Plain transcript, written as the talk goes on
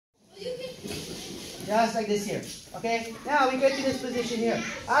Just like this here. Okay? Now we get to this position here.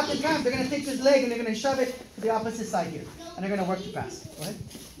 Oftentimes they're going to take this leg and they're going to shove it to the opposite side here. And they're going to work to pass. Go ahead.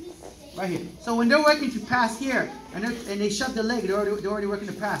 Right here. So when they're working to pass here and they shove the leg, they're already working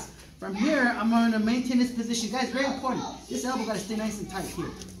to pass. From here, I'm going to maintain this position. Guys, very important. This elbow got to stay nice and tight here.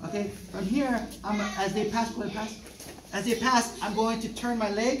 Okay? From here, as they pass, go ahead, pass. As they pass, I'm going to turn my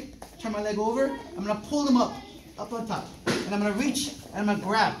leg over. I'm going to pull them up on top. And I'm going to reach and I'm going to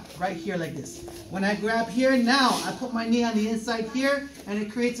grab right here like this. When I grab here, now I put my knee on the inside here and it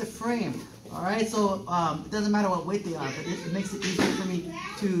creates a frame. All right, so it doesn't matter what weight they are, but it makes it easier for me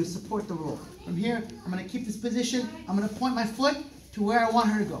to support the roll. From here, I'm going to keep this position. I'm going to point my foot to where I want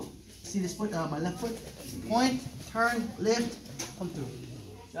her to go. See this foot, my left foot? Point, turn, lift, come through.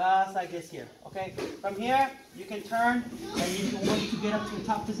 Just like this here, okay? From here, you can turn, and you can wait to get up to the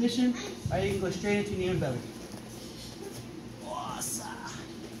top position, or you can go straight into knee and belly. Awesome.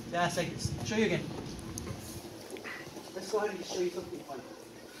 Just like this. I'll show you again. Let's go ahead and show you something fun.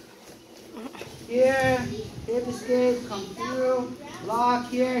 Here, hip escape, come through, lock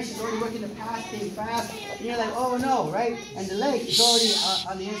here, she's already working the pass, staying fast, and you're like, oh no, right? And the leg is already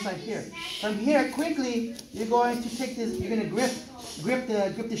on the inside here. From here, quickly, you're going to take this, you're going to grip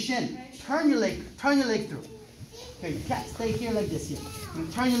the shin, turn your leg through. Okay, you can't stay here like this here. I'm going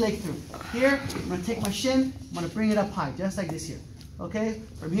to turn your leg through. Here, I'm going to take my shin, I'm going to bring it up high, just like this here. Okay,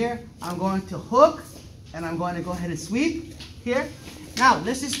 from here, I'm going to hook, and I'm going to go ahead and sweep here. Now,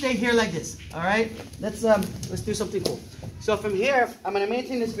 let's just stay here like this, all right? Let's do something cool. So from here, I'm going to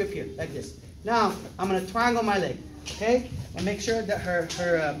maintain this grip here, like this. Now, I'm going to triangle my leg, okay? And make sure that her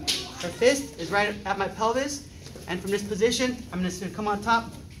fist is right at my pelvis. And from this position, I'm just going to come on top.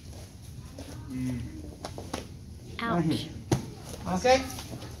 Ouch. Right here. Okay?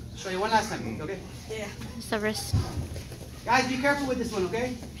 Show you one last time, okay? Yeah. It's the wrist. Guys, be careful with this one,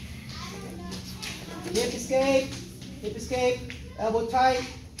 okay? Hip escape. Elbow tight,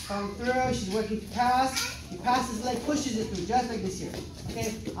 come through, she's working to pass. He passes the leg, pushes it through, just like this here.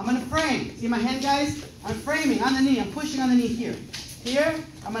 Okay, I'm gonna frame. See my hand, guys? I'm framing on the knee, I'm pushing on the knee here. Here,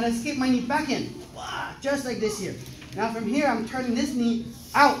 I'm gonna escape my knee back in, just like this here. Now from here, I'm turning this knee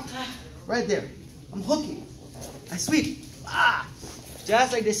out, right there. I'm hooking, I sweep,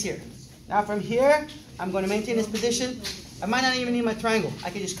 just like this here. Now from here, I'm gonna maintain this position. I might not even need my triangle. I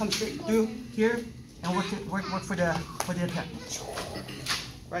can just come straight through here and work for the attack.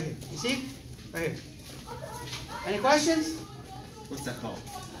 Right here. You see? Right here. Any questions? What's that called?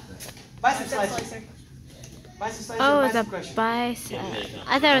 Bicep slicer. Bicep slicer. Oh, bicep the crusher. bicep.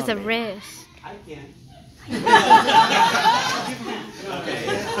 I thought it was a wrist. I can't. Okay.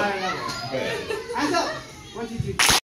 Hands up. 1, 2, 3.